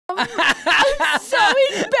I'm so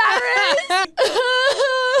embarrassed.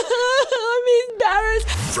 I'm embarrassed.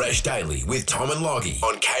 Fresh Daily with Tom and Loggy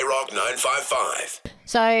on K-Rock 955.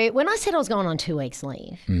 So when I said I was going on 2 weeks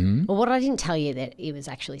leave, well, what I didn't tell you that it was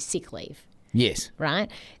actually sick leave. Yes.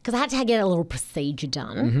 Right? Because I had to get a little procedure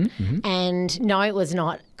done. And no, it was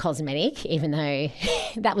not cosmetic, even though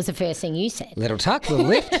that was the first thing you said. Little tuck, little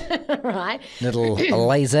lift. Right? Little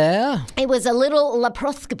laser. It was a little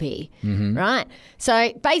laparoscopy, right?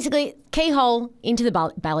 So basically, keyhole into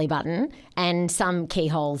the belly button and some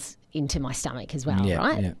keyholes into my stomach as well,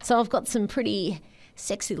 right? Yeah. So I've got some pretty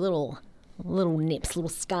sexy little nips, little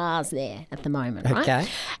scars there at the moment, right? Okay.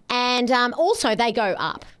 And also they go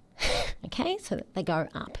up. Okay, so they go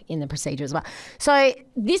up in the procedure as well. So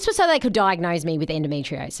this was so they could diagnose me with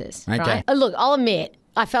endometriosis. Okay. Right? Look, I'll admit,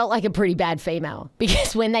 I felt like a pretty bad female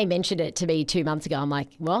because when they mentioned it to me 2 months ago, I'm like,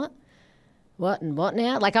 what? What and what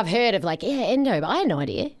now? Like I've heard of endo, but I had no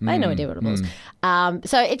idea. I had no idea what it was.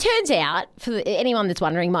 So it turns out, for anyone that's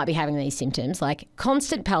wondering might be having these symptoms, like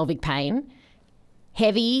constant pelvic pain,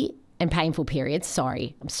 heavy and painful periods.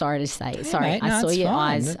 I'm sorry to say. Sorry, Mate, no, I saw it's your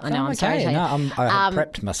fine. eyes. I know, I'm sorry to okay. say. No, I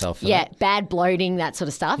prepped myself for that. Bad bloating, that sort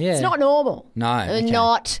of stuff. Yeah. It's not normal. No, okay.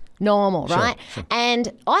 Not normal, right? Sure.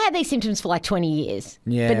 And I had these symptoms for like 20 years,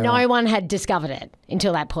 Yeah, but no right. one had discovered it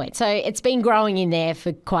until that point. So it's been growing in there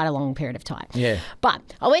for quite a long period of time. Yeah. But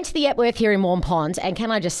I went to the Epworth here in Warm Ponds, and can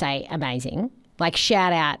I just say, amazing. Like,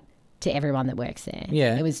 shout out to everyone that works there.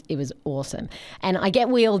 Yeah. It was awesome. And I get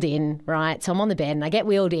wheeled in, right? So I'm on the bed and I get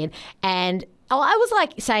wheeled in, and I was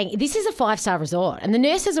like saying, this is a 5-star resort. And the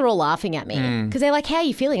nurses are all laughing at me because they're like, how are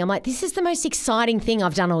you feeling? I'm like, this is the most exciting thing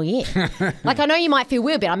I've done all year. Like, I know you might feel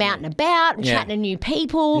weird, but I'm out and about, I'm chatting to new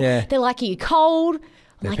people. Yeah. They're like, are you cold?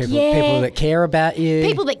 I'm like, yeah. People that care about you.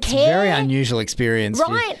 People that It's care. a very unusual experience.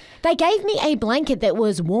 Right. They gave me a blanket that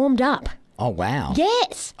was warmed up. Oh, wow.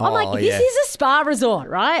 Yes. I'm Oh, like, this yeah. is a spa resort,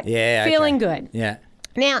 right? Yeah. Feeling okay. good. Yeah.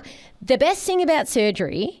 Now, the best thing about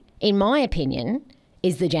surgery, in my opinion,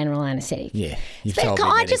 is the general anaesthetic. Yeah. You've So told me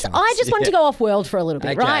I many just times. want to go off world for a little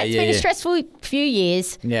bit, Okay, right? It's yeah, been a yeah. stressful few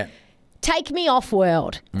years. Yeah. Take me off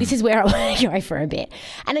world. This is where I want to go for a bit.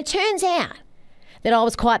 And it turns out that I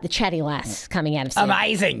was quite the chatty lass coming out of surgery.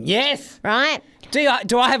 Amazing. Yes. Right?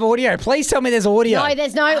 Do I have audio? Please tell me there's audio. No,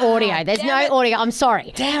 there's no audio. There's no audio. I'm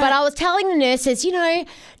sorry. But I was telling the nurses,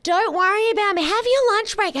 don't worry about me. Have your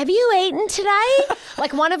lunch break. Have you eaten today?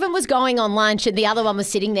 Like, one of them was going on lunch and the other one was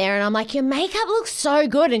sitting there, and I'm like, your makeup looks so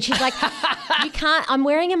good. And she's like, you can't, I'm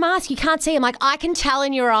wearing a mask. You can't see. I'm like, I can tell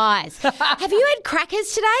in your eyes. Have you had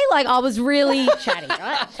crackers today? Like, I was really chatty,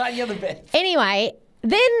 right? You're the best. Anyway,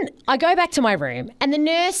 then I go back to my room and the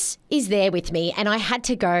nurse is there with me, and I had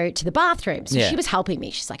to go to the bathroom. So she was helping me.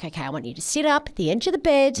 She's like, okay, I want you to sit up at the edge of the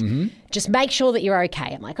bed. Just make sure that you're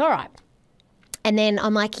okay. I'm like, all right. And then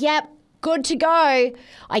I'm like, yep, good to go.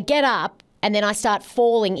 I get up and then I start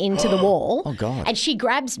falling into the wall. Oh, God. And she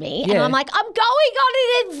grabs me and Yeah. I'm like, I'm going on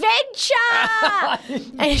an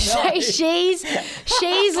adventure. And so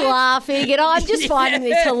she's laughing and I'm just finding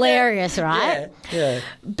this hilarious, right? Yeah.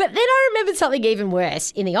 But then I remembered something even worse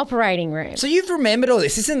in the operating room. So you've remembered all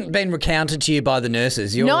this. This hasn't been recounted to you by the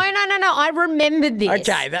nurses. No. I remembered this.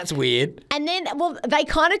 Okay, that's weird. And then, they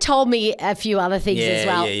kind of told me a few other things as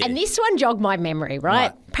well. Yeah. And this one jogged my memory,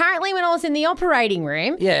 right? Apparently, when I was in the operating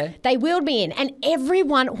room, they wheeled me in. And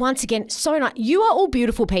everyone, once again, so nice. You are all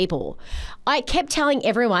beautiful people. I kept telling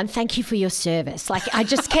everyone, thank you for your service. Like, I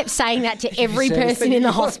just kept saying that to every person in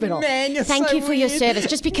the hospital. Man, you're thank so you for your weird. service.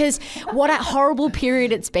 Just because what a horrible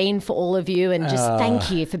period it's been for all of you. And just thank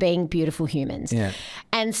you for being beautiful humans. Yeah.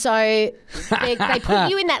 And so they put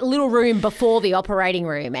you in that little room before the operating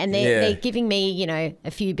room, and they're giving me,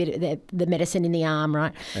 a few bit of the medicine in the arm,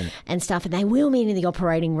 right, and stuff. And they wheel me into the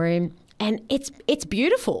operating room, and it's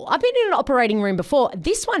beautiful. I've been in an operating room before.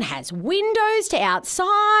 This one has windows to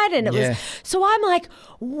outside, and it was so I'm like,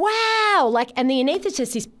 wow, like, and the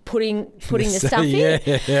anaesthetist is putting the stuff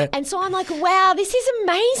in, and so I'm like, wow, this is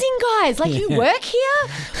amazing, guys. Like, you work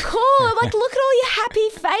here, cool. I'm like, look at all your happy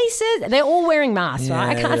faces. They're all wearing masks,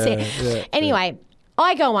 right? I can't see it. Anyway,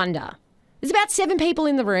 I go under. There's about 7 people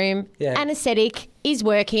in the room. Anaesthetic is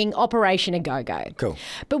working. Operation a go-go. Cool.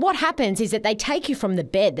 But what happens is that they take you from the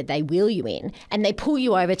bed that they wheel you in and they pull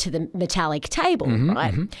you over to the metallic table,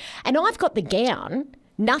 right? And I've got the gown,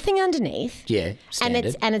 nothing underneath. Yeah,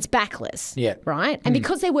 standard. And it's backless. Yeah. Right? And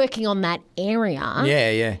because they're working on that area.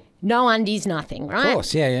 Yeah. No undies, nothing, right? Of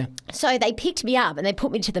course, yeah. So they picked me up and they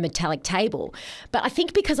put me to the metallic table. But I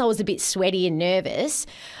think because I was a bit sweaty and nervous,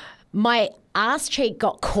 my ass cheek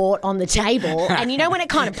got caught on the table, and you know when it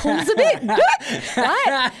kind of pulls a bit,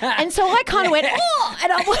 right? And so I kind of went, oh,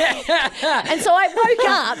 and so I woke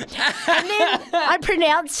up, and then I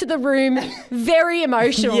pronounced to the room very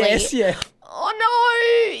emotionally, Yes, yeah. oh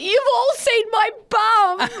no, you've all seen my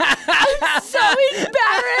bum. I'm so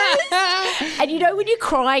embarrassed. And you know when you're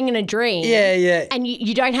crying in a dream, Yeah. and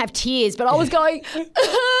you don't have tears, but I was going, I'm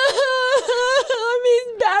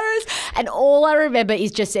embarrassed. And all I remember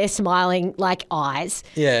is just their smiling like eyes.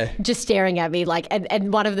 Yeah. Just staring at me like,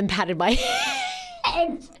 and one of them patted my head.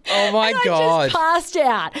 Oh my God. I just passed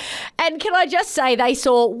out. And can I just say they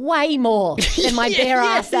saw way more than my bare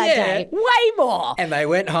ass that day. Way more. And they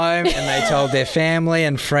went home and they told their family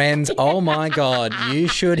and friends, oh my God, you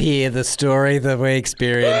should hear the story that we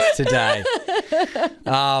experienced today.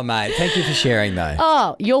 Oh, mate, thank you for sharing though.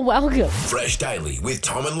 Oh, you're welcome. Fresh Daily with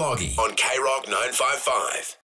Tom and Loggy on K Rock 955.